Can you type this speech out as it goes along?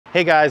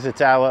Hey guys,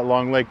 it's Al at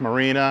Long Lake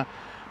Marina.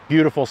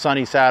 Beautiful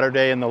sunny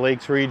Saturday in the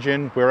Lakes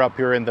region. We're up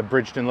here in the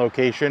Bridgeton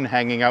location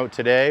hanging out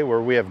today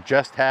where we have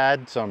just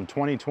had some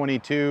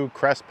 2022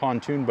 Crest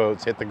pontoon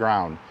boats hit the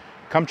ground.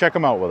 Come check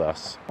them out with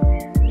us.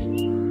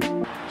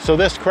 So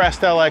this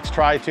Crest LX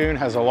Tri-Toon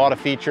has a lot of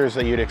features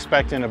that you'd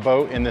expect in a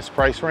boat in this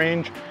price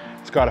range.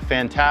 It's got a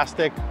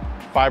fantastic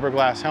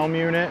fiberglass helm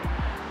unit,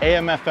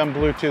 AM/FM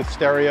Bluetooth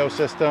stereo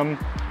system,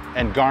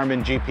 and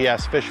Garmin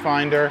GPS fish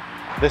finder.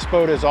 This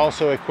boat is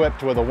also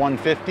equipped with a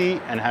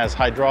 150 and has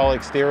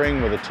hydraulic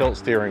steering with a tilt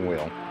steering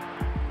wheel.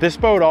 This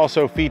boat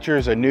also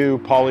features a new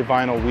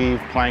polyvinyl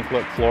weave plank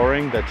look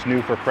flooring that's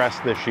new for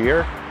Crest this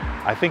year.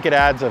 I think it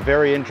adds a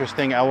very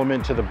interesting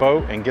element to the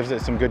boat and gives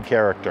it some good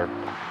character.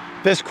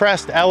 This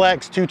Crest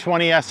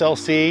LX220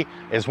 SLC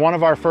is one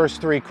of our first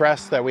 3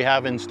 Crests that we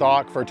have in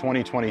stock for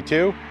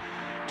 2022.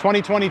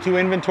 2022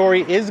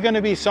 inventory is going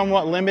to be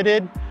somewhat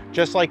limited,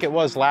 just like it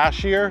was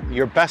last year.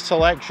 Your best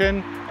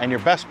selection and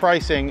your best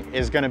pricing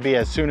is going to be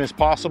as soon as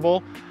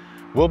possible.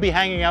 We'll be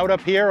hanging out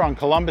up here on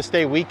Columbus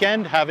Day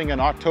weekend, having an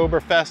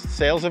Oktoberfest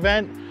sales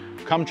event.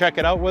 Come check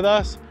it out with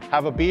us,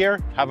 have a beer,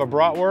 have a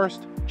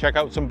bratwurst, check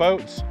out some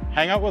boats,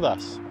 hang out with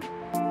us.